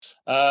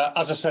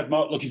As I said,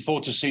 Mark, looking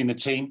forward to seeing the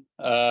team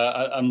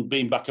and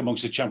being back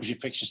amongst the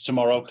Championship fixtures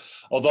tomorrow.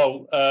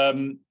 Although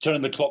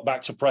turning the clock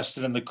back to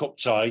Preston and the cup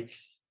tie,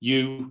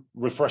 you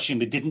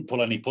refreshingly didn't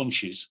pull any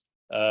punches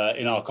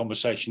in our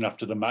conversation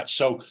after the match.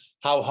 So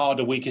how hard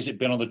a week has it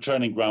been on the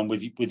training ground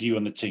with you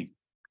and the team?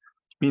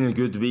 It's been a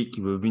good week.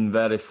 We've been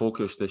very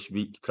focused this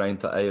week, trying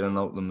to iron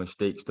out the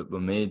mistakes that were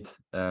made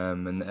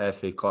in the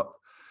FA Cup.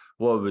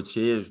 What I would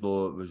say is,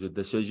 though, it was a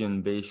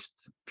decision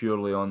based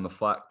purely on the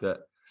fact that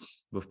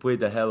we've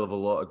played a hell of a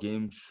lot of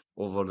games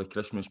over the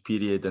Christmas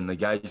period, and the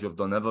guys have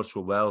done ever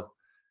so well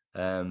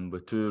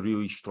with 2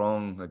 really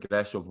strong,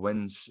 aggressive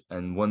wins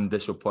and 1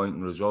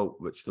 disappointing result,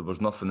 which there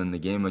was nothing in the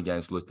game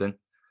against Luton.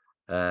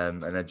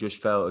 And I just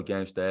felt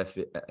against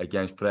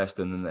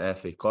Preston in the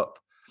FA Cup,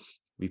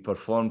 we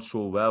performed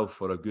so well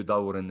for a good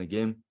hour in the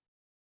game.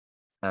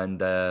 And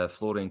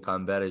Florian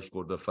Canberra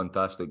scored a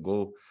fantastic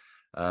goal.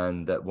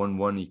 And at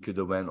 1-1, he could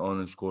have went on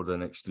and scored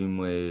an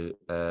extremely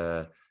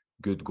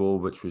good goal,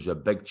 which was a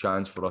big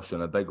chance for us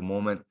in a big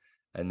moment.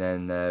 And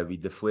then we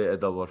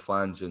deflated our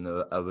fans, and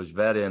I was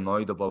very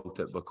annoyed about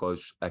it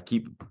because I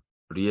keep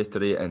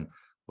reiterating,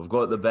 we've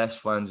got the best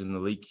fans in the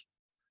league.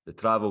 They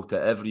travel to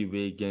every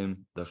away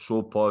game. They're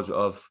so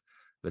positive.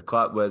 They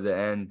clap at the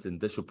end in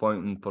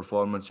disappointing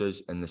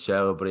performances, and they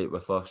celebrate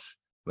with us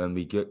when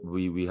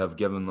we have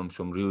given them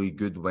some really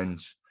good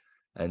wins.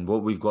 And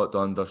what we've got to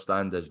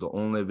understand is the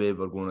only way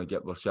we're going to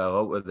get ourselves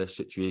out of the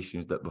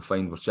situations that we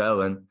find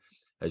ourselves in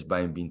is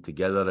by being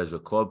together as a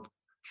club,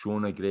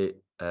 showing a great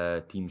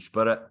team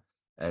spirit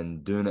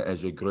and doing it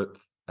as a group.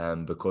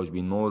 Because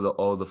we know that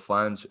all the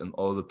fans and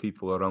all the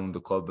people around the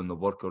club and the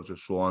workers and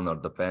so on are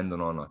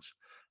depending on us.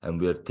 And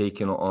we're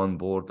taking it on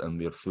board, and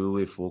we're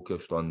fully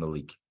focused on the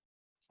league.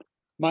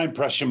 My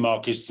impression,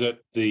 Mark, is that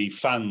the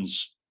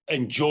fans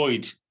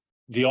enjoyed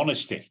the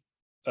honesty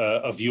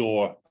of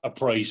your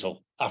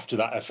appraisal after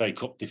that FA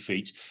Cup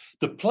defeat.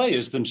 The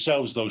players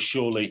themselves, though,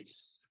 surely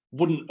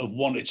wouldn't have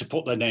wanted to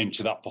put their name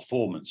to that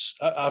performance.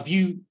 Have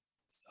you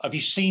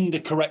seen the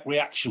correct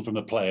reaction from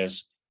the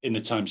players in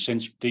the time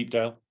since,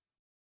 Deepdale?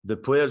 The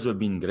players have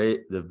been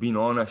great. They've been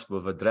honest.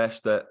 We've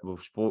addressed it.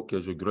 We've spoke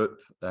as a group,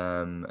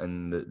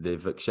 and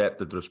they've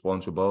accepted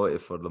responsibility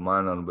for the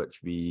manner in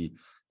which we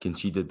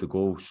conceded the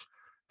goals.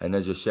 And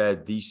as I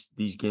said,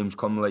 these games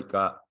come like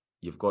that.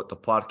 You've got to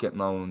park it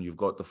now, and you've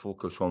got to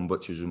focus on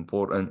which is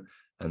important,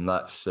 and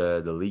that's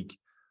the league.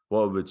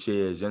 What I would say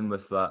is, in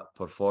with that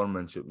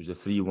performance, it was a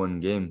 3-1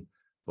 game.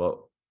 But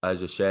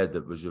as I said,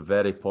 it was a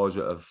very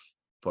positive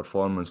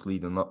performance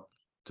leading up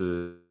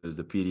to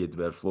the period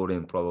where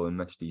Florian probably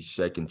missed his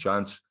second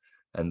chance,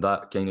 and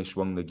that kind of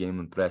swung the game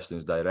in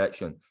Preston's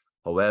direction.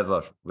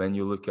 However, when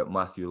you look at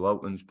Matthew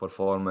Loughton's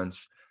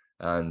performance,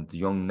 and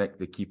young Nick,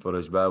 the keeper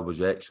as well,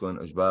 was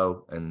excellent as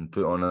well and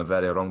put on a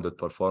very rounded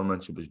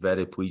performance. It was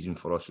very pleasing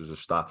for us as a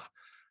staff.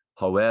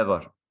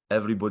 However,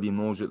 everybody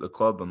knows at the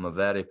club I'm a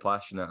very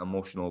passionate,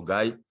 emotional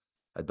guy.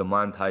 I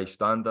demand high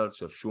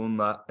standards. I've shown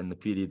that in the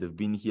period I've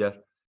been here.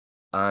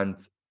 And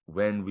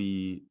when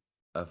we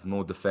have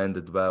not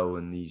defended well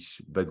in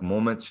these big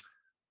moments,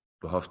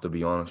 we have to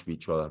be honest with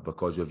each other,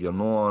 because if you're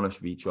not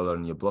honest with each other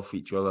and you bluff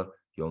each other,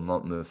 you'll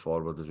not move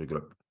forward as a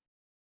group.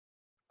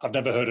 I've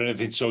never heard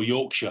anything so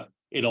Yorkshire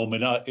in all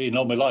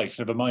my life,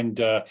 never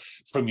mind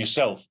from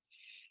yourself.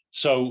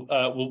 So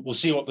we'll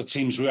see what the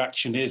team's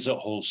reaction is at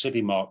Hull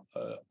City, Mark.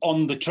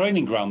 On the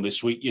training ground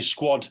this week, your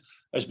squad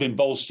has been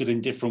bolstered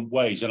in different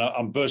ways. And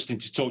I'm bursting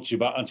to talk to you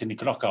about Anthony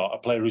Knockaert, a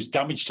player who's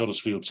damaged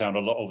Huddersfield Town a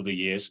lot over the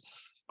years.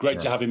 Great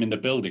to have him in the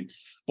building.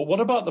 But what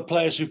about the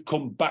players who've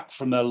come back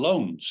from their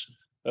loans?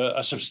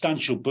 A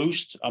substantial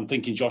boost. I'm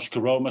thinking Josh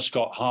Karoma,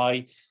 Scott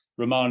High,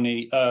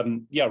 Romani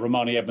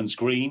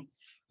Evans-Green.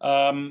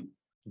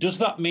 Does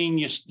that mean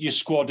your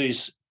squad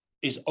is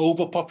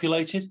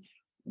overpopulated?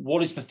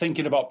 What is the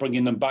thinking about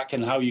bringing them back,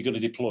 and how are you going to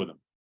deploy them?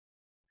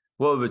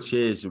 What I would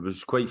say is, it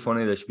was quite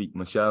funny this week.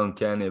 Michelle and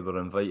Kenny were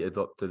invited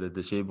up to the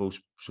disabled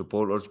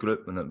supporters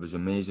group, and it was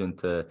amazing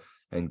to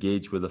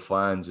engage with the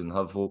fans and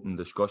have open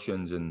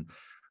discussions. And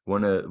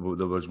there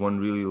was one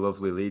really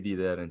lovely lady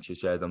there, and she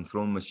said, "I'm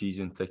throwing my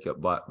season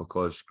ticket back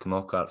because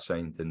Knockaert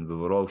signed." And we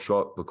were all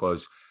shocked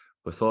because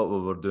we thought we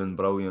were doing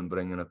brilliant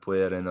bringing a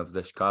player in of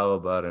this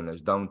calibre, and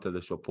it's down to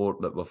the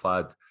support that we've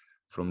had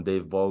from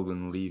Dave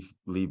Baldwin and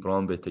Lee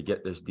Bromby to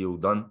get this deal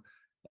done.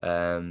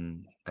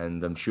 And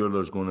I'm sure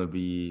there's going to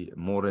be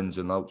more ins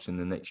and outs in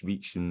the next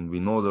weeks, and we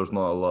know there's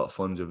not a lot of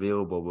funds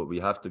available, but we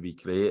have to be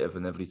creative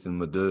in everything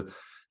we do.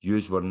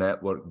 Use our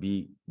network,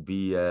 be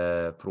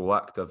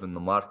proactive in the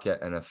market,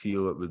 and I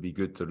feel it would be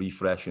good to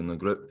refresh in the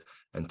group.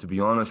 And to be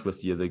honest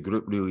with you, the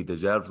group really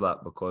deserves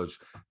that, because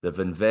they've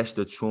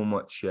invested so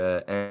much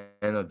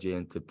energy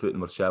into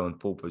putting themselves in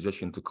pole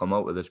position to come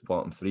out of this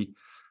bottom three.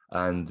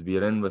 And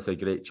we're in with a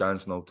great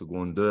chance now to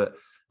go and do it.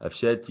 I've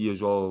said to you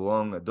all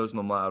along, it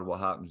doesn't matter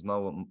what happens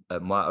now,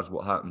 it matters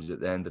what happens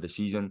at the end of the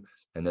season.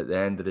 And at the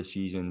end of the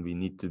season, we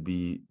need to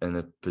be in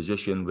a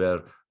position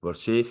where we're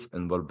safe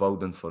and we're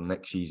building for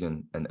next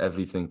season, and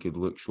everything could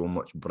look so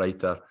much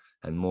brighter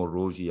and more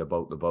rosy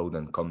about the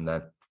building come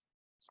then.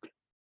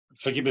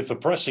 forgive me for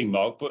pressing,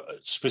 Mark, but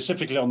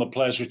specifically on the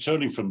players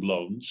returning from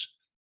loans,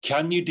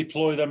 can you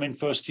deploy them in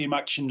first team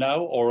action now,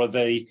 or are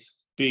they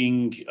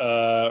being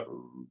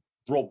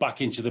brought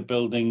back into the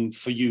building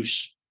for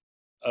use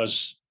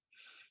as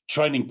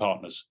training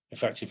partners,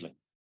 effectively?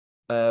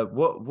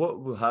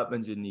 What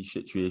happens in these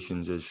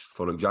situations is,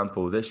 for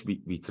example, this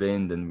week we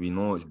trained and we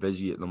know it's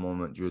busy at the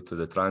moment due to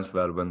the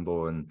transfer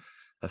window, and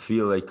I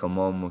feel like I'm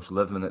almost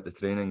living at the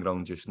training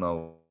ground just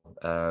now.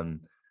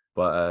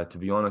 But to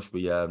be honest,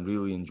 we are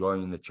really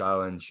enjoying the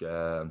challenge.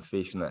 I'm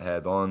facing it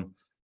head on.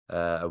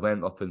 I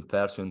went up in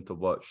person to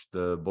watch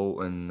the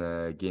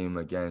Bolton game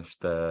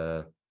against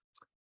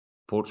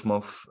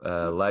Portsmouth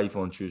live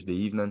on Tuesday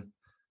evening,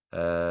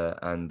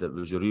 and it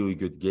was a really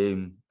good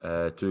game.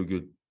 Two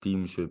good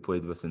teams who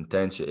played with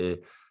intensity.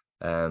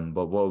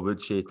 But what I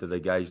would say to the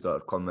guys that are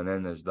coming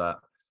in is that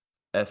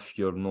if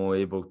you're not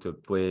able to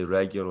play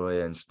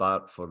regularly and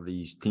start for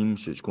these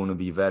teams, it's going to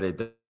be very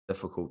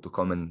difficult to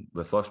come in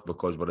with us,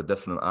 because we're a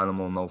different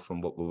animal now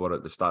from what we were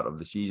at the start of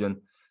the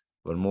season.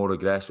 We're more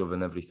aggressive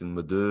in everything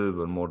we do.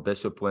 We're more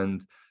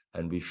disciplined,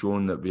 and we've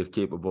shown that we're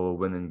capable of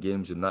winning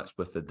games, and that's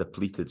with a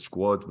depleted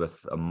squad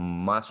with a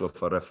massive,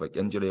 horrific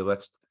injury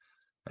list.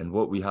 And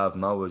what we have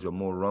now is a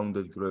more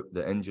rounded group.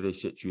 The injury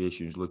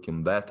situation is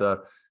looking better.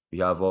 We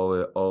have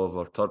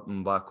Oliver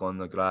Turton back on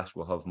the grass.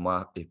 We'll have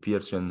Matty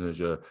Pearson,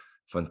 who's a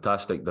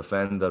fantastic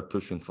defender,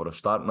 pushing for a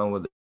start now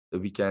at the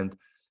weekend.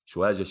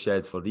 So as I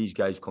said, for these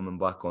guys coming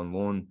back on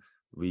loan,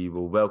 we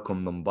will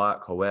welcome them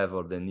back.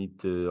 However, they need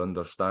to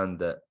understand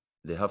that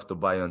they have to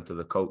buy into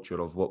the culture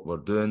of what we're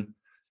doing.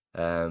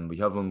 We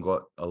haven't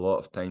got a lot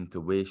of time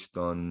to waste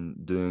on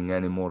doing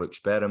any more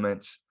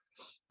experiments.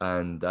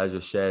 And as I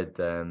said,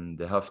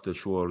 they have to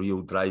show a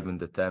real drive and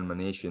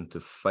determination to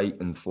fight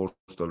and force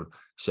their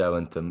sell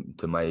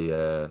into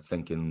my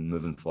thinking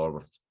moving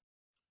forward.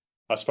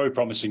 That's very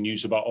promising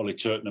news about Ollie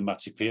Turton and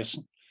Matty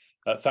Pearson.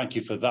 Thank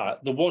you for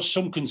that. There was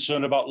some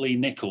concern about Lee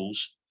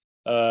Nichols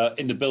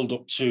in the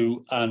build-up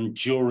to and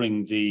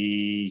during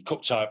the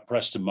cup tie at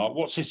Preston, Mark.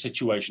 What's his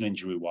situation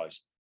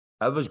injury-wise?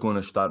 I was going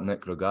to start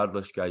Nick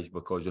regardless, guys,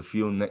 because I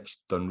feel Nick's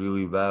done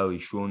really well.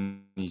 He's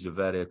shown he's a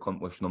very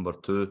accomplished number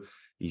two.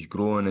 He's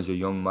growing as a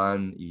young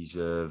man. He's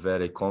a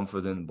very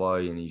confident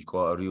boy, and he's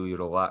got a really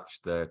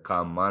relaxed,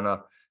 calm manner,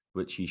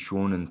 which he's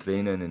shown in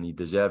training, and he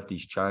deserved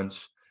his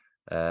chance.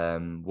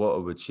 What I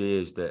would say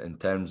is that in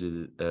terms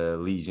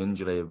of Lee's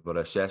injury, we're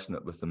assessing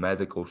it with the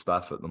medical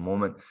staff at the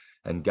moment.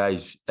 And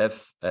guys,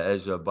 if it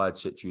is a bad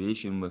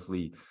situation with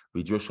Lee,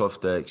 we just have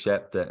to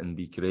accept it and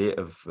be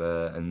creative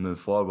and move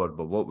forward.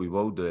 But what we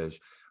will do is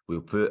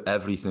we'll put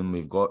everything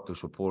we've got to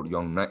support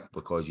young Nick,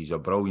 because he's a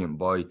brilliant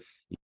boy.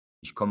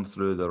 He's come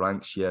through the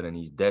ranks here, and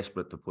he's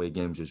desperate to play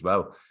games as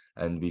well.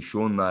 And we've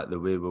shown that the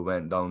way we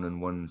went down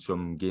and won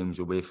some games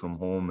away from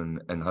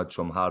home and had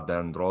some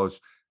hard-earned draws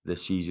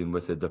this season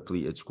with a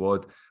depleted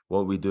squad.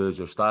 What we do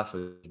as our staff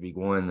is we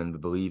go in and we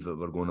believe that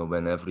we're going to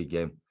win every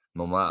game,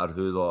 no matter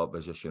who the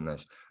opposition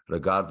is,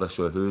 regardless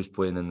of who's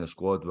playing in the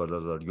squad, whether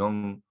they're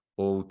young,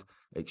 old,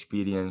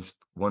 experienced,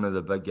 one of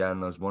the big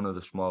earners, one of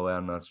the small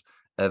earners.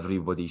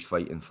 Everybody's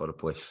fighting for a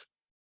place.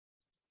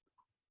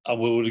 And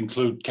we would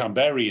include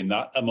Canberra in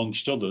that,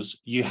 amongst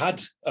others. You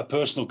had a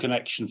personal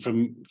connection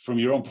from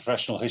your own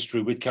professional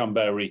history with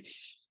Canberra,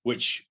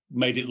 which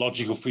made it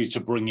logical for you to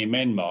bring him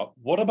in, Mark.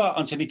 What about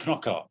Anthony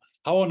Knockaert?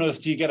 How on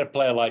earth do you get a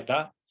player like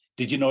that?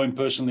 Did you know him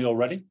personally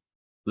already?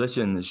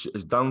 Listen,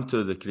 it's down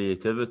to the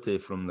creativity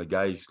from the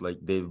guys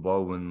like Dave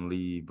Baldwin,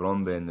 Lee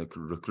Bromby, and the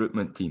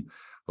recruitment team.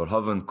 We're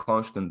having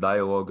constant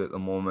dialogue at the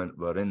moment.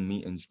 We're in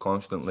meetings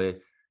constantly.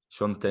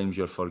 Sometimes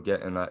you're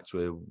forgetting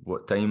actually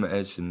what time it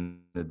is in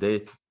the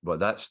day, but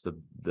that's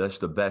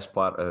the best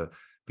part of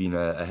being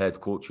a head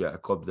coach at a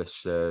club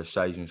this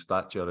size and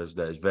stature, is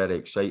that it's very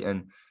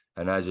exciting.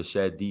 And as I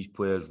said, these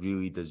players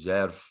really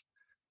deserve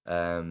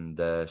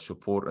the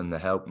support and the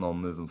help now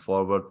moving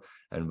forward.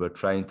 And we're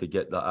trying to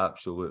get the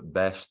absolute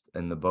best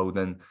in the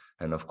building.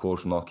 And of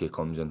course, Nocky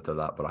comes into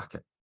that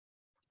bracket.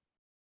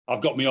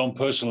 I've got my own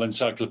personal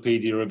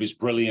encyclopedia of his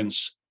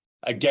brilliance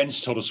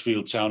against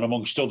Huddersfield Town,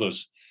 amongst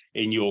others,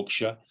 in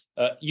Yorkshire.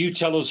 You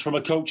tell us from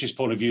a coach's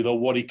point of view, though,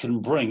 what he can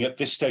bring at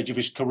this stage of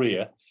his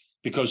career,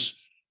 because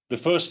the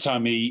first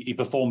time he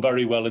performed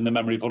very well in the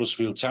memory of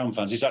Huddersfield Town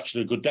fans is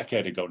actually a good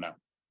decade ago now.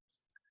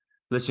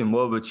 Listen,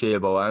 what I would say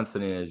about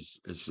Anthony is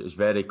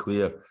very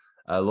clear.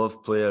 I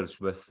love players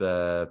with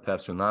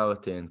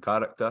personality and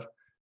character,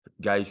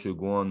 guys who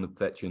go on the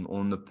pitch and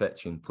own the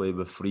pitch and play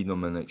with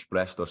freedom and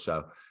express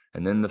themselves.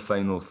 And in the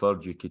final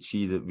third, you could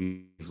see that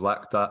we've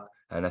lacked that,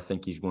 and I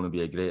think he's going to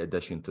be a great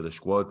addition to the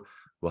squad.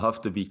 We'll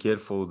have to be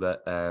careful that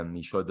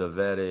he's had a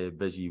very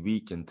busy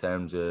week in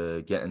terms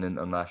of getting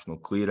international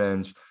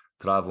clearance,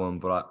 travelling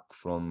back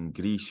from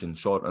Greece and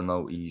sorting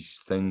out his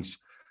things.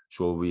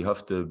 So we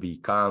have to be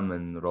calm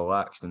and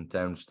relaxed in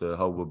terms to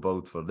how we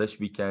build for this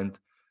weekend.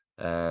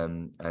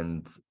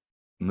 And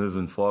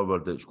moving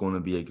forward, it's going to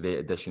be a great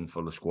addition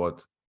for the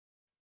squad.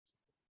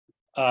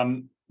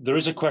 There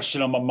is a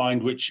question on my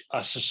mind which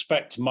I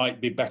suspect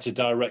might be better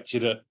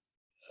directed at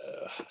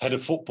head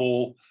of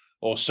football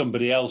or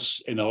somebody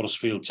else in the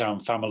Huddersfield Town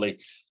family,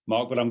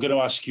 Mark, but I'm going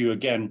to ask you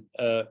again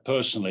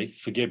personally,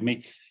 forgive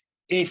me,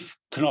 if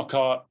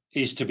Knockaert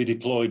is to be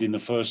deployed in the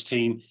first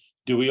team,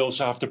 do we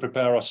also have to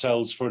prepare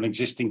ourselves for an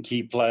existing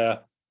key player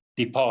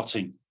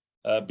departing?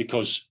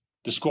 Because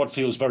the squad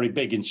feels very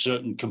big in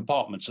certain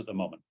compartments at the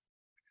moment.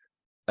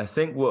 I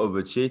think what I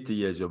would say to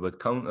you is I would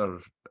counter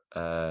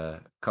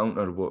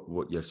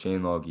what you're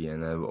saying, Augie,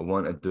 and I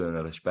want to do it in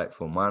a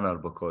respectful manner,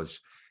 because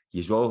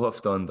you all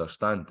have to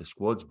understand the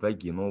squad's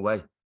big. You know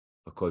why?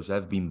 Because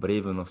I've been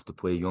brave enough to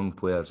play young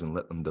players and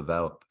let them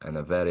develop in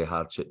a very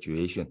hard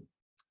situation.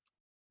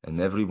 And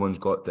everyone's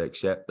got to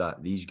accept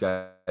that. These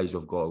guys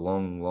have got a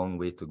long, long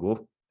way to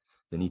go.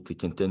 They need to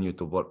continue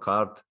to work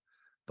hard,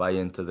 buy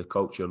into the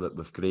culture that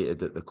we've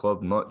created at the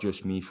club, not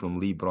just me, from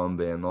Lee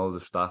Bromby and all the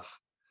staff.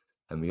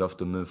 And we have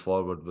to move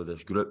forward with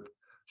this group.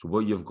 So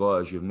what you've got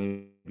is you've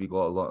maybe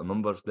got a lot of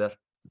numbers there,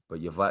 but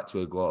you've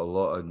actually got a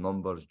lot of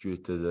numbers due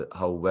to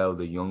how well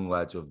the young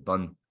lads have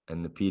done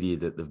in the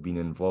period that they've been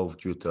involved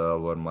due to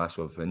our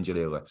massive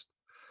injury list.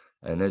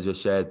 And as I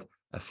said,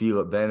 I feel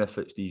it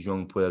benefits these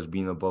young players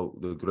being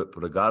about the group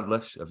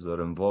regardless if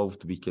they're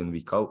involved week in,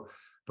 week out,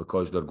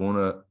 because they're going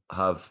to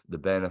have the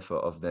benefit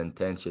of the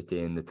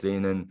intensity in the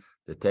training,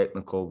 the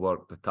technical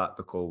work, the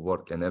tactical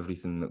work, and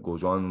everything that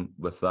goes on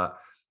with that.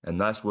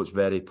 And that's what's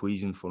very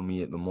pleasing for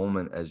me at the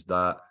moment, is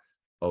that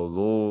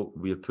although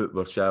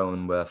we're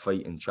selling with a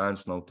fighting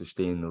chance now to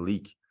stay in the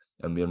league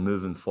and we're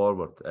moving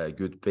forward at a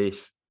good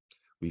pace,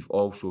 we've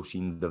also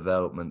seen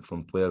development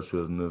from players who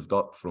have moved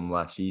up from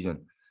last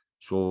season.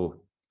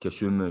 So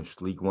Kasumus,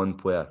 League One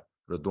player,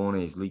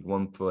 Radone's League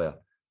One player,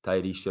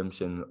 Tyree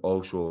Simpson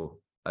also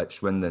at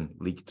Swindon,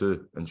 League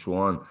Two, and so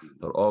on.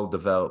 They're all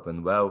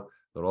developing well.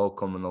 They're all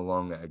coming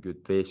along at a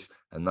good pace,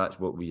 and that's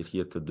what we're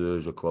here to do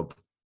as a club.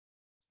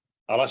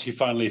 I'll ask you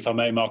finally, if I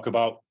may, Mark,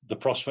 about the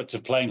prospect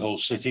of playing Hull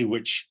City,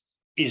 which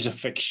is a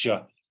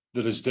fixture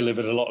that has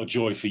delivered a lot of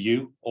joy for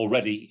you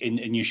already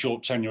in your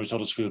short tenure as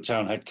Huddersfield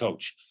Town head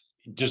coach.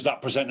 Does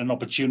that present an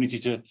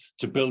opportunity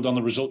to build on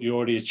the result you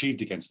already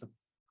achieved against them?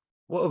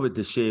 What I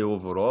would say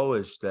overall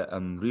is that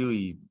I'm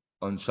really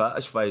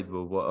unsatisfied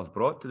with what I've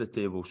brought to the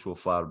table so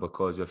far,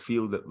 because I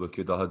feel that we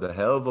could have had a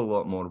hell of a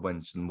lot more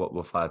wins than what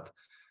we've had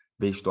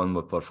based on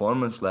the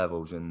performance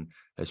levels. And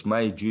it's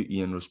my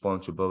duty and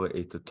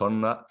responsibility to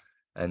turn that.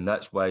 And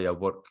that's why I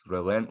work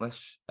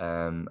relentless.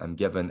 I'm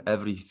giving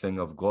everything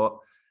I've got,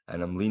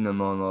 and I'm leaning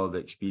on all the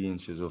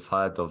experiences I've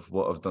had of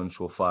what I've done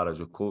so far as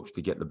a coach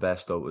to get the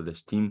best out of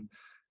this team.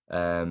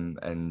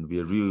 And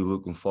we're really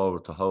looking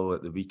forward to Hull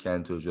at the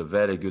weekend, who's a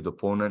very good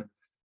opponent,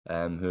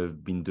 who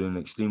have been doing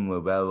extremely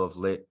well of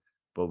late.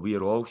 But we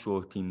are also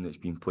a team that's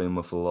been playing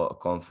with a lot of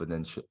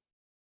confidence,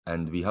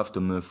 and we have to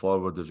move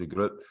forward as a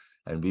group.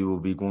 And we will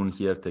be going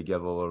here to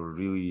give our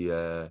really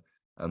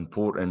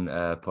important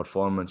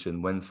performance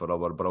and win for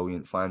our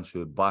brilliant fans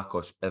who back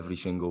us every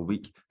single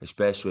week,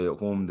 especially at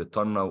home. The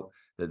turnout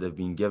that they've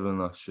been giving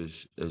us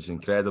is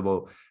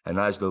incredible. And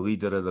as the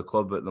leader of the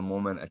club at the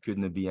moment, I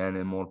couldn't be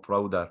any more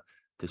prouder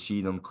to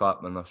see them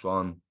clapping us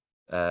on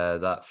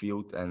that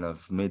field. And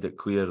I've made it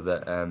clear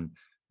that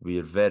we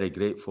are very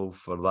grateful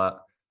for that,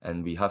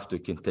 and we have to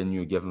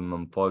continue giving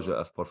them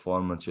positive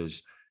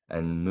performances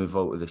and move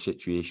out of the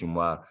situation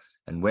where,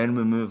 and when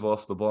we move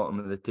off the bottom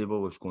of the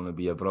table, it's going to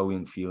be a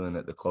brilliant feeling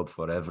at the club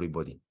for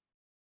everybody.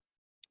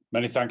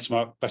 Many thanks,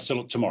 Mark. Best of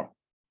luck tomorrow.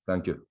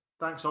 Thank you.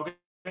 Thanks, Augie.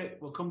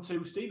 We'll come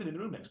to Stephen in the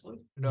room next,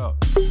 please. No.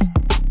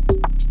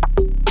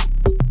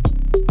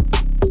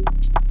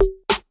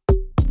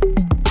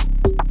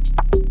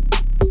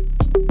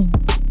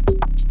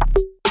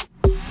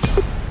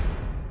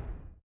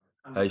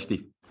 Hi,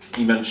 Steve.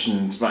 You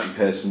mentioned Matty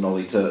Pearce and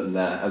Ollie Turton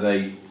there. Are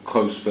they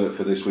close for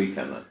this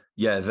weekend then?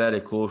 Yeah, very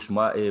close.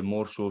 Matty,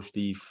 more so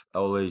Steve,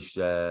 always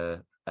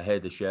ahead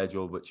of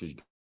schedule, which is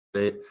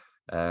great.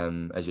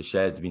 As I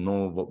said, we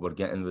know what we're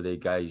getting with the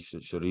guys.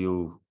 It's a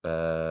real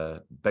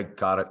big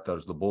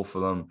characters, the both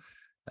of them.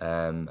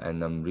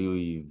 And I'm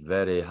really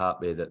very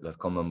happy that they're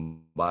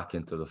coming back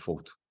into the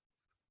fold.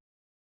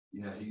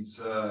 Yeah, he's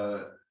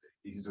a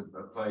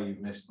player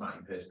you've missed, Matty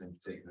Pearce in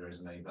particular,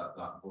 isn't he? That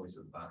voice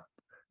at the back.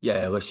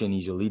 Yeah, listen,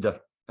 he's a leader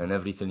in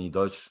everything he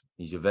does.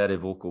 He's a very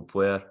vocal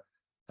player.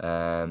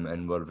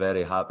 And we're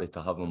very happy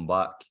to have him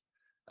back.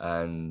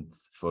 And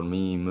for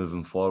me,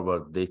 moving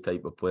forward, they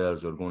type of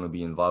players are going to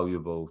be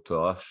invaluable to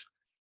us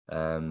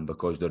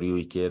because they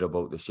really care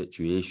about the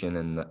situation,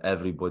 and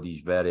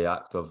everybody's very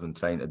active and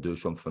trying to do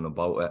something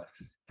about it.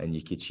 And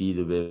you could see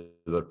the way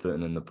we're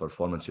putting in the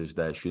performances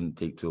that it shouldn't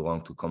take too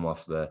long to come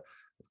out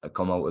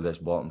of this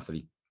bottom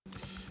three.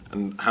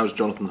 And how's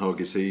Jonathan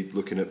Hogg? Is he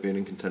looking at being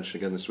in contention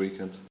again this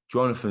weekend?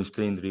 Jonathan's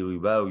trained really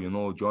well. You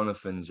know,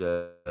 Jonathan's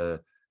a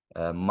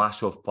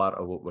massive part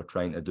of what we're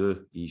trying to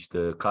do. He's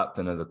the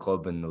captain of the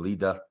club and the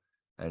leader,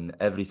 and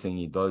everything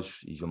he does,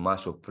 he's a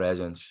massive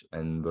presence,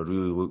 and we're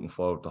really looking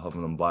forward to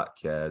having him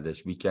back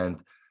this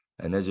weekend.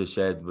 And as I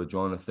said, with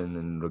Jonathan,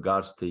 in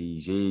regards to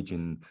his age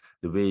and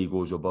the way he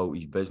goes about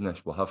his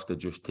business, we'll have to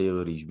just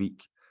tailor his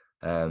week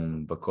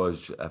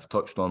because I've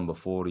touched on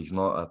before, he's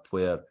not a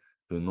player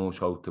who knows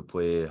how to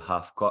play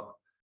half cut.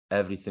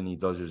 Everything he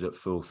does is at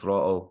full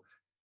throttle,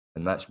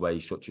 and that's why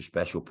he's such a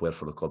special player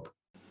for the club.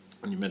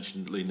 And you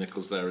mentioned Lee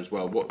Nichols there as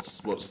well.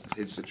 What's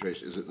his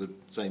situation? Is it the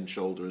same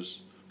shoulder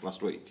as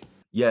last week?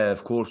 Yeah,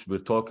 of course, we're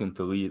talking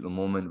to Lee at the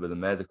moment with the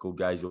medical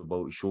guys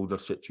about his shoulder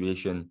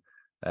situation.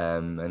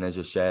 And as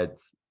I said,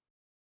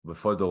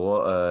 we've had a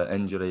lot of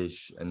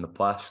injuries in the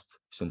past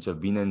since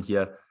I've been in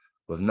here.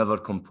 We've never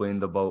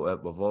complained about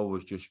it. We've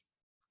always just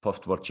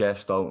puffed our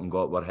chest out and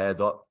got our head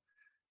up.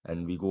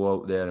 And we go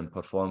out there and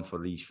perform for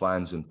these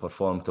fans and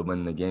perform to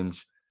win the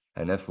games.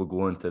 And if we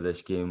go into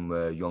this game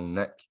with young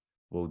Nick,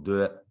 we'll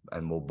do it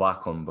and we'll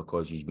back him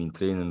because he's been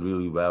training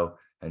really well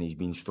and he's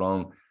been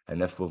strong.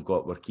 And if we've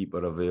got our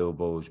keeper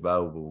available as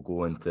well, we'll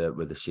go into it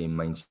with the same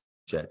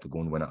mindset to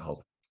go and win at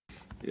Hull.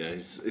 Yeah,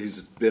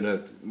 he's been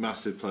a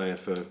massive player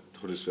for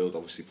Huddersfield,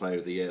 obviously Player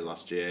of the Year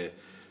last year.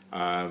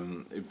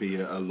 It'd be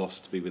a loss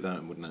to be without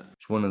him, wouldn't it?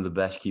 He's one of the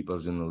best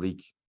keepers in the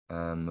league.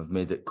 I've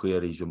made it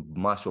clear he's a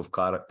massive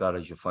character,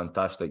 he's a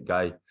fantastic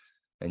guy,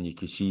 and you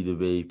can see the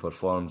way he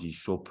performs.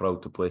 He's so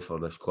proud to play for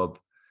this club,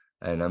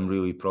 and I'm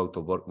really proud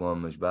to work with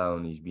him as well,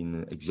 and he's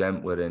been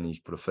exemplary in his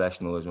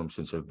professionalism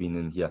since I've been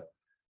in here.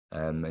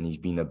 And he's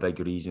been a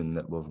big reason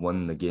that we've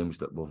won the games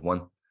that we've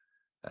won.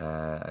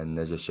 And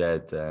as I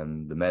said,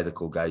 the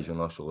medical guys on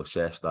us will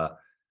assess that.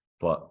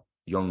 But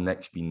young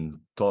Nick's been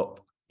top.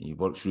 He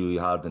works really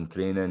hard in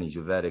training. He's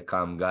a very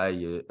calm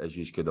guy, as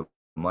you could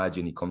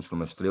imagine. He comes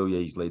from Australia.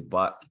 He's laid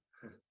back.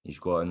 He's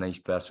got a nice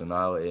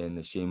personality, and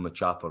the same with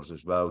Chappers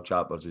as well.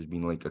 Chappers has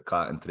been like a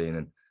cat in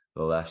training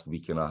the last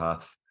week and a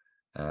half,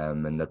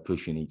 and they're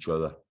pushing each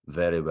other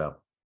very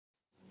well.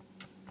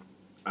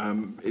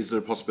 Is there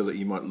a possibility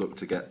you might look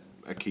to get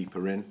a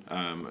keeper in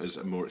as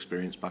a more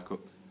experienced backup?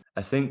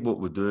 I think what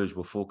we'll do is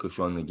we'll focus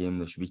on the game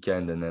this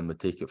weekend and then we'll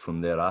take it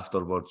from there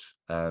afterwards.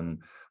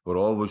 We're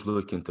always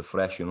looking to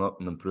freshen up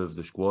and improve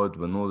the squad.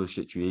 We know the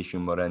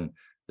situation we're in,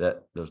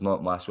 that there's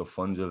not massive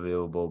funds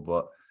available,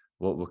 but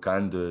what we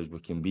can do is we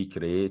can be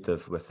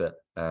creative with it,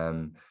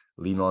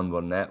 lean on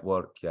our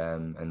network.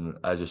 And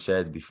as I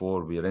said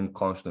before, we're in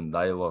constant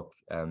dialogue.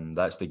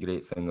 That's the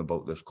great thing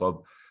about this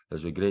club.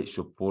 There's a great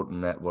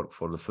supporting network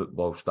for the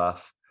football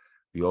staff.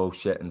 We all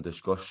sit and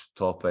discuss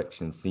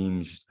topics and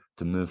themes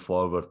to move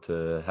forward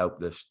to help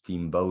this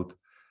team build,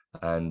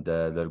 and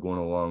they're going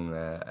along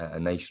at a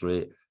nice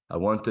rate. I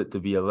want it to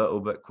be a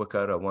little bit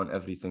quicker. I want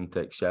everything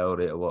to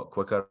accelerate a lot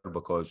quicker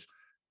because,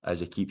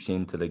 as I keep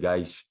saying to the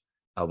guys,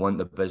 I want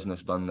the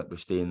business done that we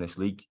stay in this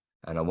league,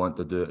 and I want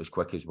to do it as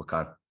quick as we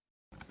can.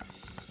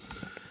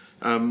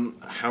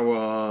 How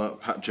are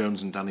Pat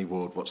Jones and Danny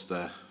Ward? What's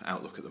their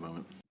outlook at the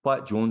moment?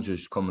 Pat Jones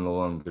is coming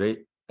along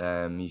great.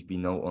 He's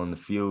been out on the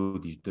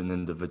field, he's doing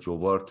individual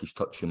work, he's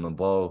touching the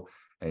ball,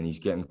 and he's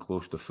getting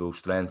close to full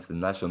strength.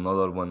 And that's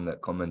another one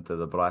that come into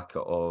the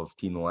bracket of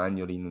Tino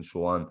Anurine and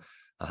so on.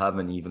 I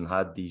haven't even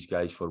had these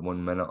guys for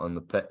 1 minute on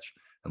the pitch.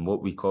 And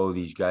what we call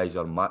these guys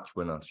are match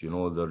winners. You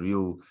know, the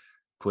real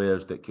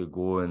players that could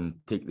go and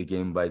take the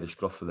game by the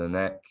scruff of the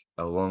neck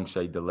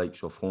alongside the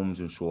likes of Holmes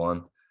and so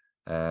on.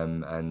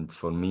 And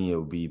for me,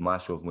 it'll be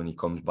massive when he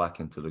comes back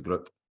into the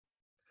group.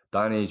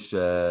 Danny's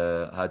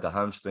had a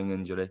hamstring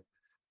injury.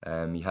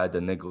 He had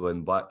a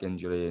niggling back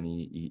injury,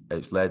 and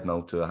it's led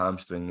now to a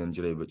hamstring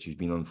injury, which has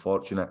been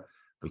unfortunate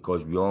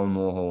because we all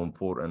know how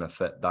important a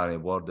fit Danny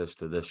Ward is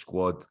to this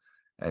squad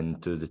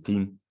and to the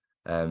team.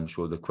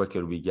 So the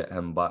quicker we get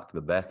him back,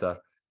 the better.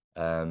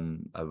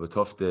 I would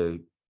have to,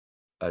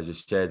 as I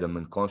said, I'm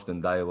in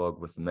constant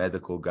dialogue with the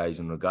medical guys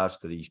in regards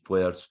to these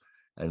players,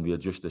 and we're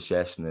just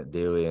assessing it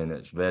daily, and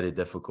it's very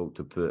difficult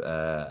to put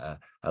a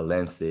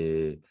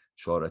lengthy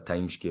sort of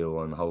timescale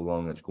on how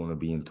long it's going to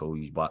be until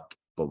he's back.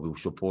 But we'll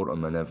support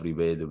him in every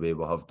way, the way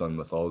we have done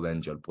with all the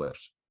injured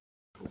players.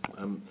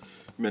 You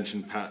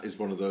mentioned Pat is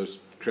one of those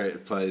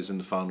creative players in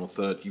the final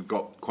third. You've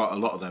got quite a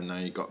lot of them now.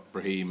 You've got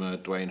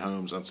Brahima, Dwayne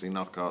Holmes, Anthony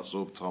Knockout,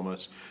 Sorb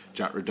Thomas,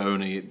 Jack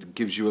Redoni. It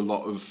gives you a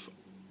lot of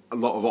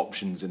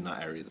options in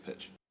that area of the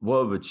pitch.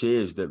 What I would say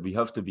is that we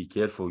have to be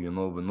careful. You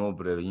know, we know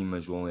Brahima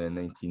is only a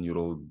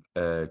 19-year-old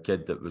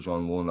kid that was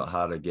on loan at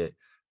Harrogate.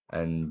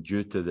 And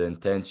due to the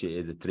intensity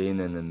of the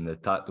training and the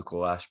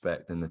tactical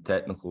aspect and the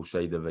technical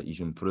side of it,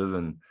 he's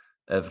improving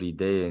every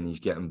day and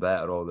he's getting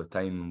better all the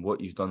time. And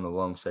what he's done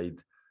alongside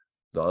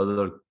the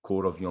other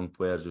core of young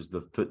players is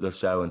they've put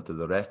themselves into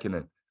the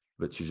reckoning,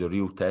 which is a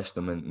real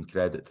testament and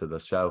credit to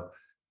themselves.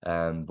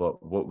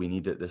 But what we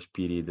need at this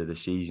period of the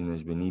season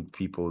is we need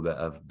people that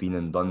have been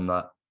and done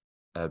that,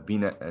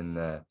 been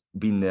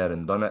there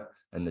and done it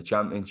in the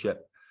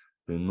Championship,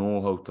 who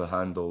know how to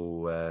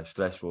handle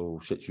stressful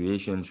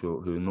situations,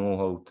 who know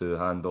how to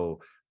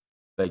handle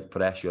big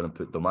pressure and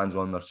put demands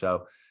on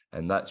themselves.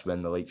 And that's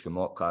when the likes of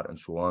Knockhart and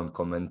so on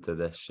come into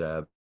this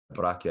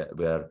bracket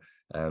where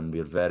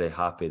we're very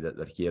happy that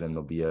they're here and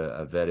they'll be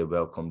a very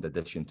welcomed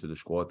addition to the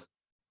squad.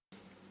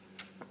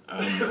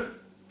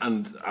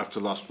 And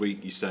after last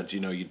week, you said, you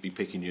know, you'd be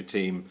picking your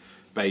team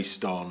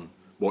based on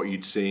what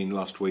you'd seen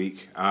last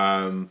week.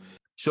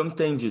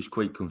 Sometimes it's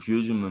quite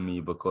confusing with me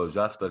because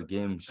after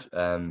games,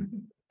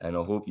 and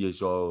I hope you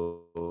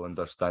all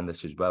understand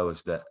this as well,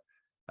 is that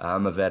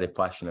I'm a very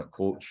passionate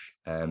coach.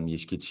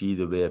 You could see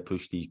the way I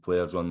push these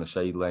players on the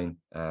sideline,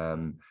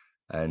 and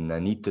I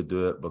need to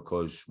do it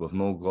because we've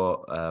not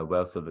got a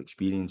wealth of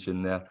experience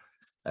in there.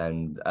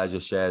 And as I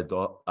said,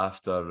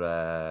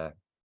 after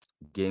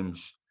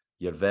games,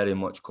 you're very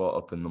much caught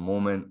up in the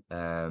moment,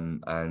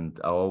 and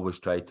I always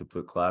try to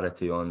put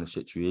clarity on the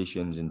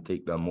situations and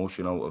take the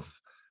emotion out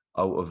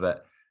of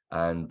it.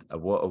 And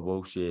what I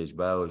will say as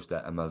well is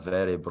that I'm a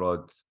very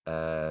broad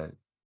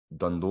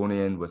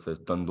Dundonian with a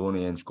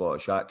Dundonian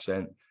Scottish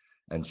accent,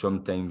 and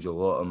sometimes a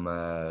lot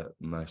of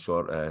my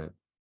sort of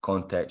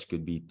context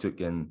could be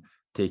taken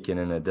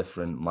in a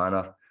different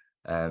manner.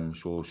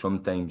 So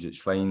sometimes it's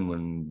fine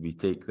when we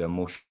take the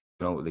emotion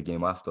out of the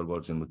game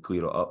afterwards and we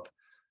clear it up.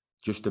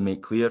 Just to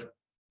make clear,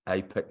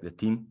 I pick the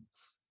team.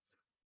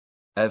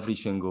 Every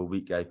single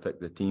week I pick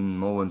the team.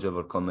 No one's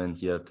ever come in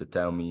here to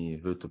tell me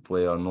who to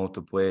play or not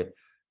to play.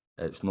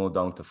 It's not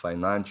down to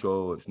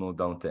financial. It's not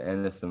down to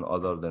anything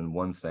other than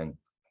one thing: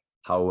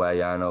 how I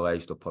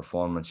analyse the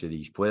performance of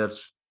these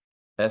players.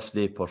 If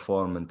they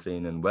perform in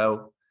training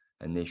well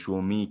and they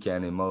show me,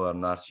 Kenny Miller,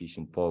 Narcisse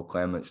and Paul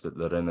Clements, that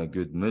they're in a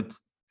good mood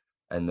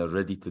and they're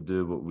ready to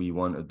do what we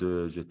want to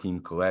do as a team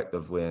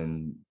collectively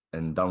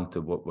and down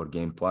to what our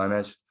game plan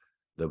is,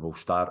 they will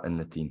start in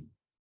the team.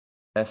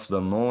 If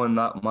they're not in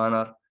that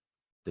manner,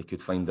 they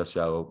could find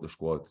themselves out the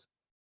squad.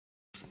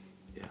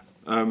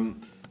 Yeah.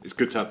 It's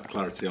good to have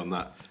clarity on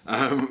that.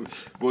 What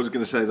I was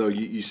going to say, though,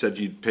 you said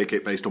you'd pick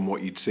it based on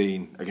what you'd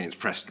seen against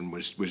Preston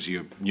was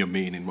your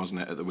meaning,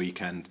 wasn't it, at the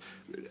weekend?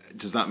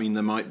 Does that mean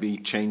there might be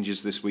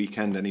changes this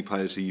weekend? Any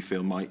players who you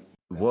feel might?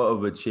 What I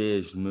would say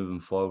is, moving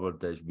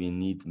forward, is we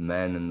need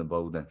men in the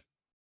building.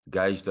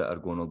 Guys that are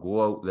going to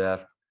go out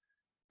there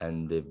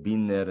and they've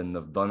been there and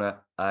they've done it,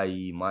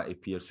 i.e. Matty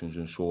Pearsons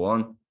and so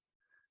on.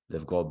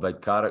 They've got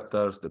big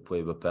characters, they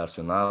play with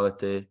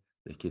personality,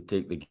 they could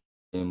take the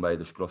game by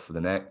the scruff of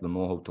the neck, they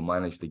know how to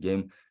manage the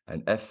game.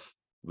 And if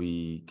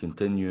we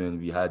continue and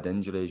we had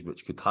injuries,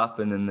 which could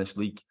happen in this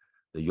league,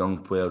 the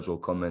young players will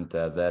come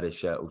into a very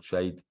settled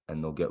side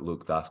and they'll get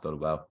looked after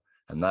well.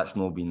 And that's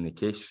not been the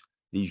case.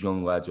 These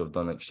young lads have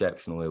done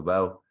exceptionally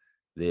well.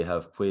 They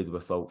have played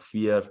without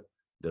fear.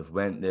 They've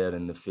went there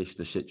and they faced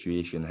the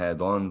situation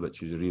head on,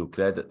 which is a real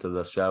credit to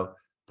themselves.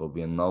 But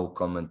we are now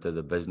coming to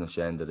the business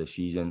end of the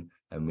season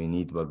and we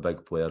need our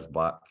big players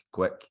back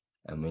quick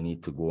and we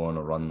need to go on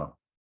a run now.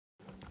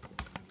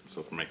 That's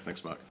all from me.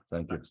 Thanks, Mark.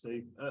 Thank you. Thanks,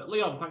 Steve.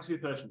 Leon, thanks for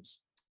your patience.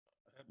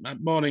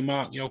 Morning,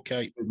 Mark. You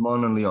okay? Good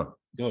morning, Leon.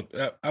 Good.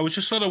 I was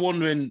just sort of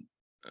wondering,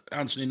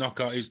 Anthony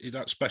Knockout is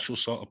that special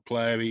sort of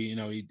player.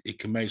 He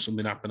can make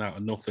something happen out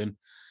of nothing.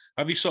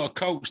 Have you sort of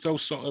coached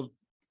those sort of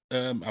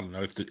I don't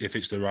know if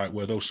it's the right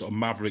word, those sort of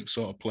maverick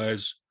sort of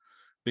players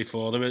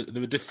before?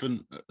 They're a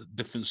different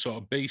sort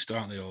of beast,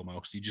 aren't they?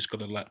 Almost. You just got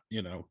to let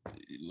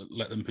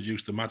them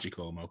produce the magic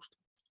almost.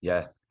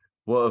 Yeah.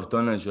 What I've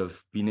done is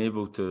I've been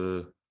able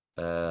to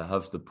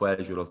have the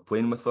pleasure of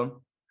playing with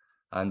them,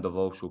 and I've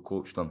also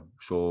coached them.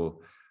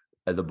 So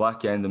at the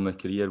back end of my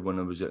career, when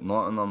I was at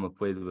Nottingham, I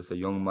played with a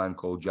young man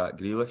called Jack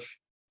Grealish,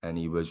 and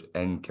he was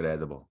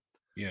incredible.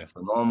 Yeah.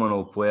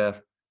 Phenomenal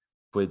player,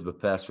 played with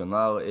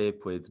personality,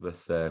 played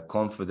with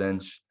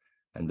confidence.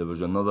 And there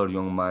was another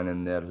young man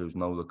in there who's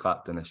now the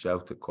captain of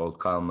Celtic called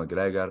Carl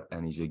McGregor,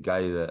 and he's a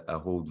guy that I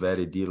hold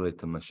very dearly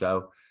to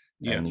myself.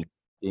 Yeah. And he's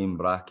in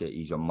bracket,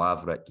 he's a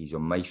maverick, he's a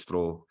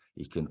maestro,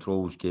 he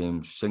controls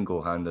games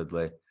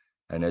single-handedly.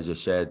 And as I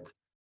said,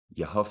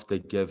 you have to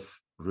give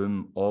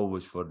room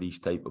always for these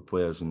type of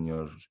players in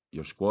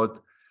your squad,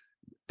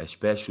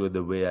 especially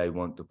the way I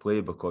want to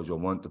play, because I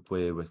want to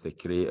play with a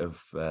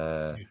creative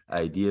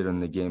idea in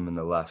the game in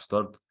the last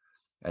third.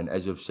 And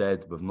as I've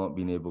said, we've not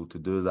been able to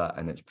do that,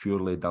 and it's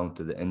purely down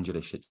to the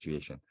injury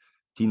situation.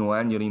 Tino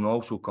Anjorin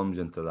also comes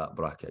into that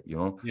bracket, you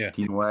know. Yeah.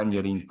 Tino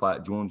Anjorin,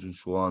 Pat Jones and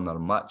so on are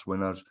match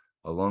winners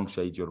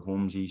alongside your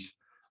Holmeses,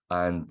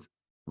 and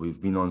we've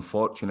been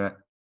unfortunate.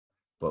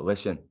 But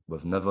listen,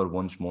 we've never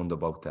once moaned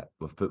about it.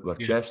 We've put our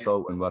chest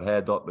out and our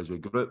head up as a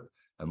group,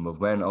 and we've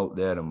went out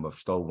there and we've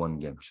still won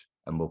games,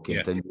 and we'll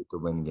continue to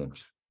win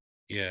games.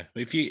 Yeah,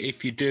 if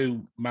you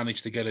do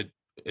manage to get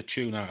a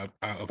tune out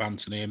of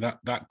Anthony, and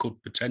that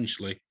could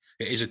potentially,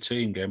 it is a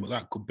team game, but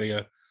that could be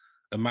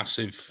a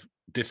massive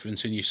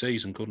difference in your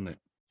season, couldn't it?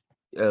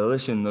 Yeah,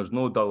 listen, there's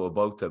no doubt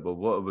about it, but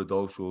what I would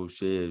also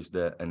say is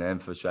that, and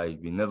emphasise,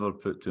 we never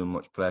put too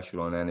much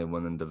pressure on any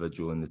one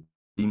individual in the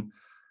team.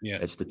 Yeah.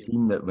 It's the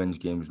team that wins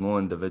games, no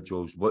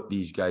individuals. What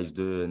these guys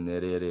do in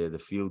their area of the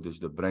field is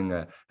to bring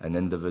an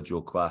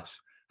individual class.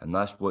 And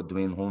that's what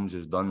Dwayne Holmes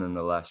has done in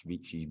the last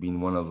weeks. He's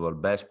been one of our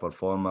best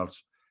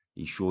performers.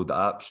 He showed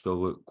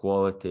absolute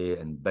quality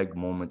and big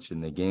moments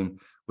in the game,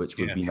 which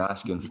we've been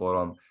asking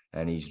for him,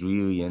 and he's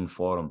really in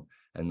form.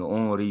 And the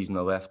only reason I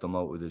left him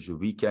out with the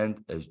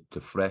weekend is to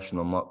freshen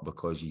him up,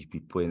 because he's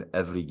been playing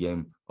every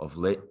game of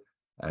late.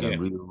 And I'm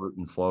really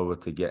looking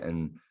forward to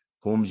getting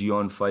Holmesy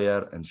on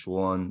fire and so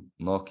on,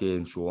 Nocky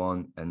and so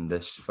on in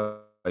this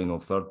final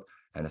third.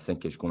 And I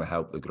think it's going to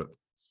help the group.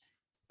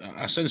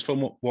 I sense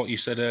from what you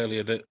said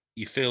earlier that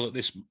you feel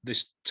that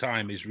this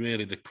time is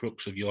really the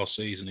crux of your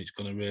season. It's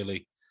going to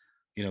really,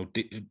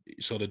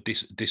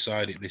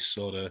 decide it. This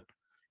sort of,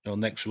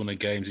 next run of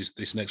games is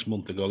this next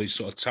month ago. This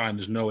sort of time,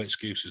 there's no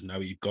excuses now.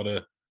 You've got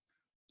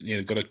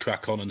to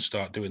crack on and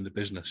start doing the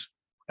business.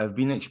 I've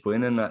been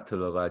explaining that to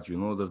the lads,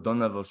 they've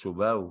done ever so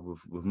well.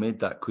 We've made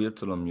that clear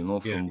to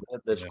them, from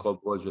where this club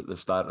was at the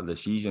start of the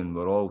season.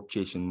 We're all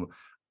chasing,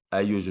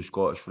 I use a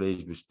Scottish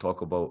phrase, which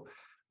talk about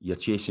you're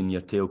chasing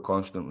your tail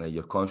constantly.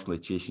 You're constantly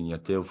chasing your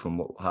tail from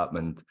what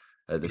happened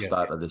at the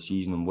start of the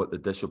season and what the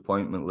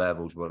disappointment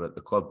levels were at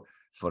the club.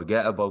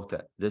 Forget about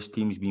it. This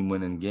team's been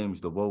winning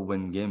games. They will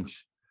win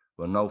games.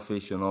 We're now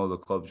facing all the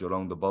clubs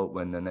around the belt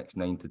win the next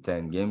 9 to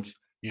 10 games.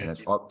 And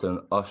it's up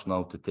to us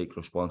now to take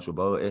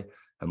responsibility.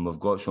 And we've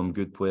got some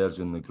good players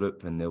in the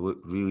group and they look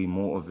really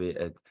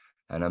motivated.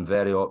 And I'm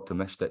very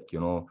optimistic,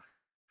 You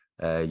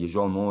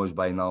all know us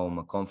by now, I'm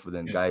a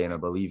confident guy and I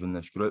believe in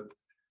this group.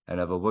 And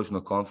if I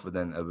wasn't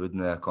confident, I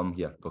wouldn't have come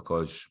here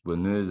because we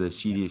knew the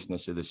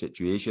seriousness of the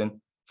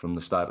situation from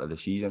the start of the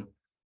season.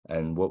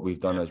 And what we've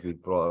done is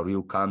we've brought a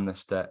real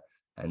calmness to it.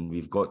 And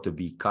we've got to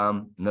be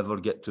calm, never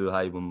get too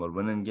high when we're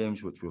winning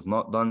games, which we've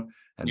not done,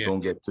 and don't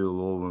get too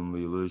low when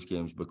we lose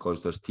games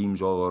because there's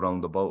teams all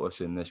around about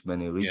us in this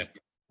mini league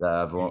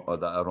that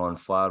are on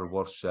far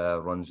worse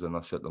runs than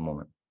us at the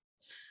moment.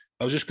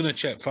 I was just going to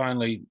check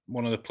finally,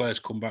 one of the players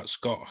come back,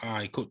 Scott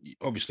High,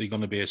 obviously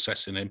going to be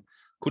assessing him.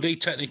 Could he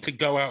technically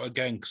go out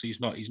again? Because he's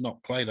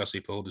not played, as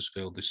he, for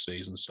Huddersfield this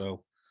season,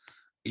 so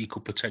he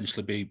could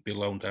potentially be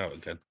loaned out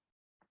again.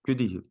 Could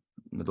he?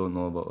 I don't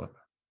know about that.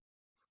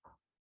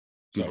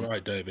 Is that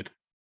right, David?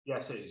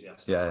 Yes, it is,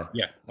 yes. Yeah,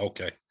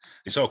 okay.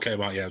 It's okay,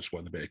 Mark. Yeah, I just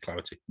wanted a bit of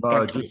clarity.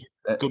 No,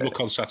 good luck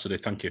on Saturday.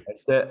 Thank you.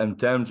 In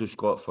terms of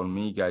Scott, for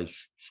me,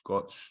 guys,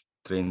 Scott's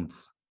trained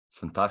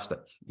fantastic.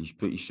 He's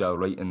put himself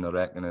right in the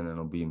reckoning and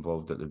he'll be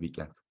involved at the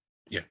weekend.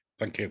 Yeah,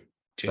 thank you.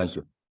 Cheers. Thank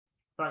you.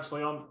 Thanks,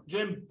 Leon.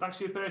 Jim, thanks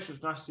for your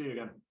patience. Nice to see you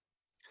again.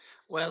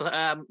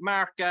 Well,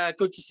 Mark,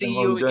 good to see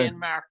you again,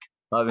 Mark.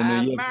 Happy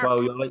New Year,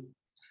 pal. You're right.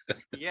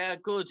 Yeah,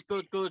 good.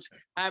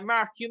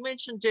 Mark, you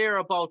mentioned there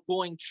about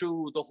going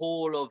through the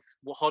whole of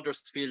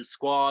Huddersfield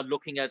squad,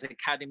 looking at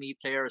academy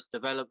players,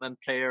 development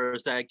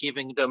players,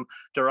 giving them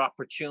their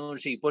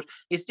opportunity. But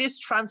is this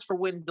transfer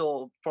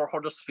window for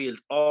Huddersfield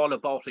all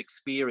about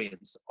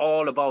experience,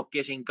 all about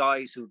getting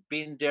guys who've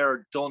been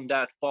there, done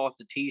that, bought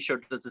the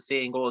T-shirt, as the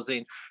saying goes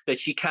in,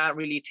 that you can't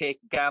really take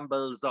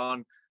gambles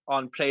on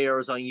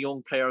players, on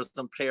young players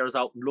and players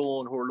out on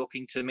loan who are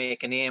looking to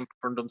make a name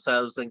for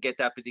themselves and get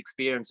that bit of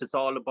experience? It's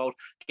all about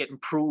getting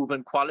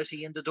proven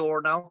quality in the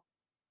door now?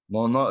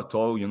 No, not at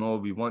all.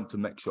 We want to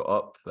mix it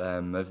up.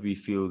 If we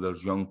feel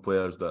there's young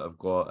players that have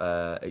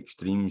got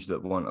extremes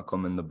that want to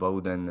come in the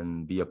building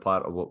and be a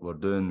part of what we're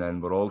doing, then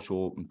we're also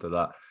open to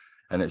that.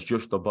 And it's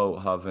just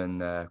about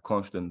having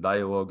constant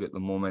dialogue at the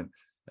moment.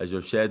 As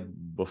I've said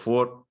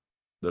before,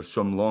 there's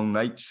some long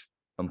nights.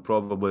 I'm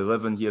probably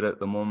living here at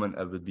the moment.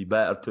 It would be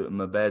better putting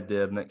my bed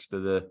there next to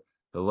the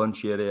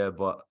lunch area,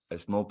 but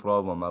it's no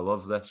problem. I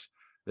love this.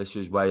 This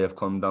is why I've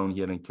come down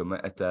here and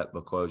committed to it,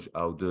 because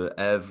I'll do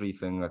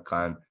everything I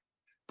can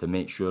to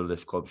make sure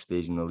this club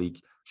stays in the league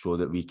so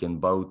that we can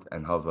build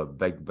and have a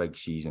big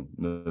season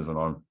moving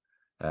on.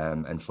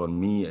 And for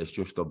me, it's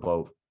just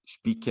about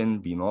speaking,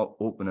 being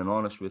open and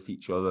honest with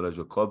each other as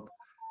a club.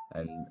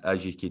 And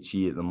as you can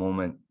see at the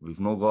moment, we've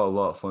not got a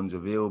lot of funds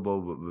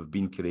available, but we've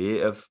been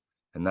creative.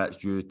 And that's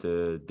due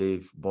to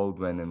Dave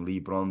Baldwin and Lee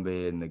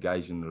Bromby and the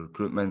guys in the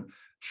recruitment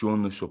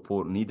showing the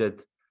support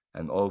needed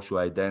and also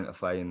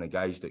identifying the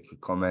guys that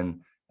could come in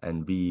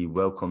and be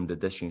welcomed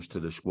additions to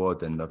the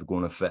squad, and they're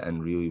going to fit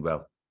in really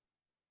well.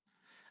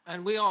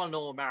 And we all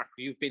know, Mark,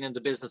 you've been in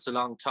the business a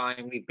long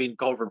time. We've been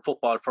covering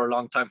football for a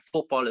long time.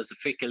 Football is a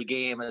fickle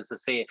game, as they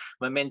say.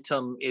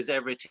 Momentum is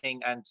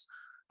everything, and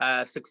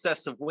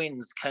successive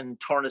wins can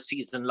turn a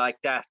season like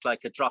that, like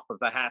a drop of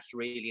a hat,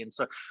 really. And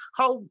so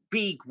how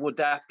big would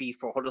that be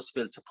for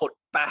Huddersfield to put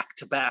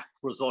back-to-back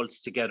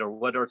results together,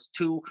 whether it's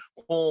 2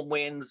 home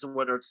wins,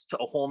 whether it's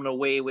a home and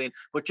away win,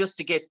 but just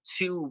to get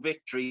 2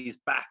 victories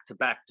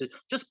back-to-back, to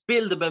just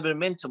build a bit of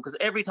momentum? Because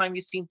every time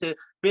you seem to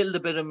build a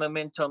bit of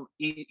momentum,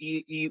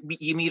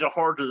 you meet a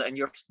hurdle and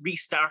you're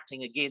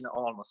restarting again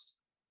almost.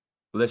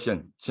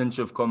 Listen, since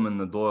I've come in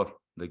the door,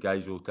 the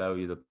guys will tell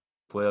you, the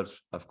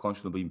players have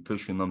constantly been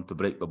pushing them to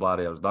break the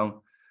barriers down.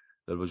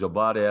 There was a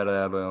barrier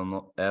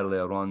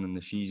earlier on in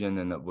the season,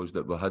 and it was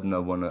that we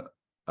hadn't won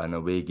an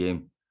away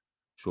game.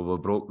 So we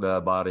broke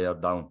the barrier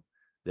down.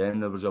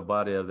 Then there was a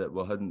barrier that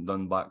we hadn't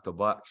done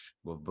back-to-backs.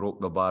 We've broke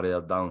the barrier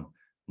down.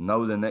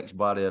 Now the next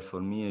barrier for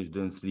me is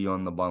doing 3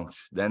 on the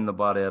bounce. Then the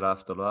barrier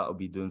after that will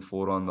be doing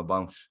 4 on the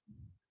bounce.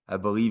 I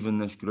believe in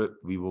this group.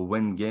 We will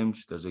win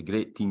games. There's a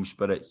great team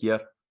spirit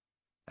here,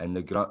 and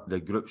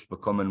the group's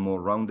becoming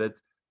more rounded.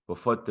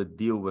 We've had to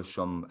deal with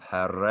some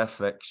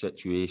horrific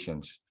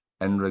situations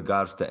in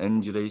regards to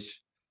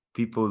injuries,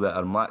 people that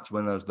are match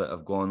winners that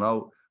have gone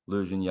out,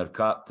 losing your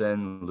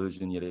captain,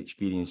 losing your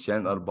experienced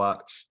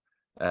centre-backs,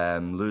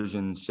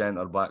 losing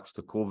centre-backs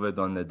to COVID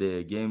on the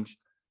day of games.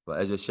 But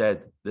as I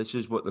said, this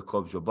is what the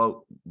club's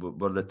about.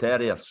 We're the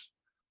Terriers.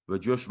 We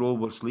just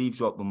roll our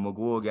sleeves up and we'll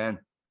go again.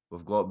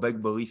 We've got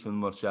big belief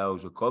in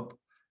ourselves, a club,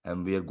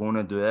 and we are going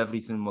to do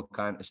everything we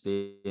can to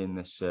stay in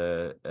this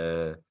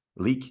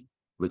league,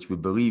 which we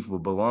believe we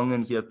belong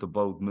in here to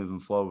build moving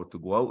forward to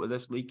go out of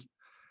this league.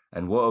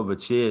 And what I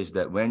would say is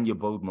that when you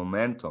build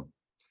momentum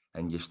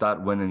and you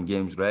start winning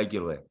games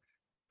regularly,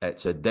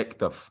 it's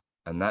addictive,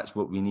 and that's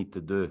what we need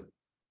to do.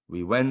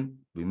 We win,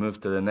 we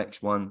move to the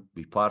next one,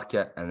 we park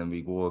it, and then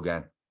we go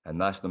again. And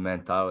that's the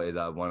mentality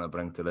that I want to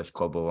bring to this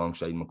club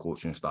alongside my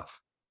coaching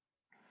staff.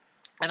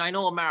 And I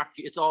know, Mark,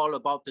 it's all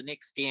about the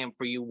next game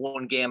for you,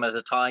 one game at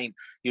a time.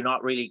 You're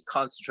not really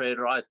concentrated.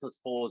 I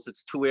suppose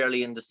it's too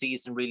early in the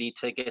season really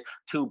to get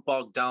too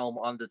bogged down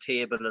on the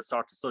table as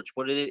sort of such.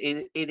 But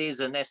it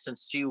is in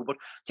essence due. But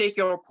take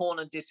your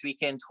opponent this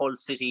weekend, Hull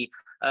City,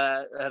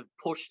 have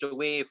pushed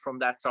away from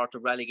that sort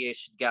of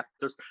relegation gap.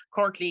 There's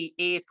currently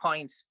 8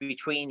 points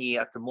between you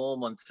at the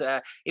moment.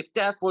 If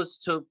that was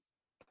to,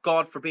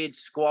 God forbid,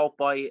 go out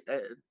by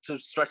to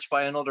stretch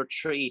by another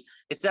 3.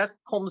 Is that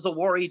comes a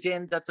worry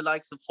then that the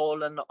likes of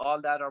Hull and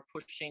all that are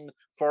pushing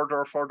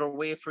further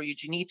away for you?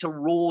 Do you need to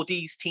roll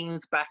these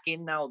teams back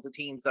in now, the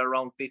teams that are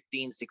around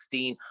 15,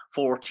 16,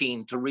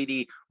 14, to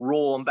really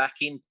roll them back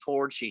in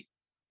towards you,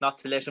 not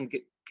to let them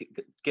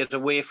get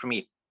away from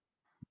you?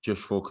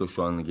 Just focus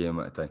on the game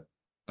at a time.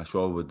 That's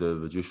all we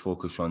do. We just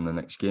focus on the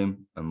next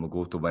game and we'll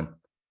go to win.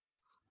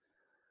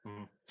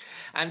 Mm.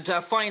 And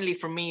finally,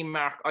 for me,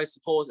 Mark, I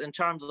suppose in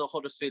terms of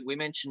Huddersfield, we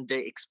mentioned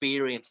the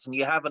experience, and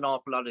you have an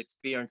awful lot of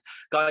experience.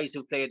 Guys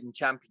who played in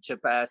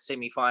championship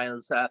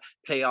semi-finals,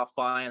 playoff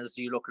finals.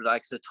 You look at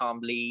likes of Tom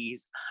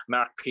Lees,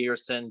 Mark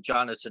Pearson,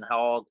 Jonathan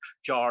Hogg,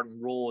 Jordan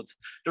Rhodes.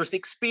 There's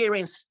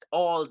experience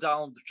all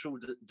down through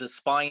the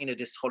spine of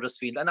this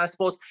Huddersfield, and I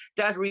suppose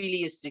that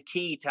really is the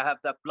key, to have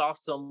that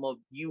blossom of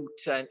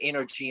youth and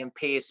energy and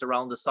pace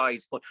around the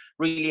sides, but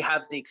really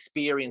have the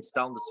experience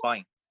down the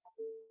spine.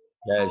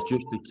 Yeah, it's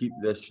just to keep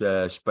this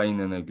spine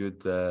in a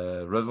good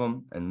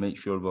rhythm and make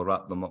sure we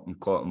wrap them up in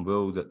cotton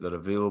wool, that they're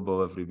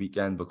available every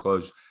weekend,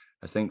 because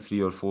I think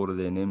 3 or 4 of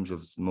their names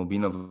have not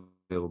been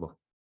available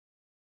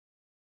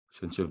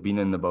since I've been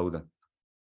in the building.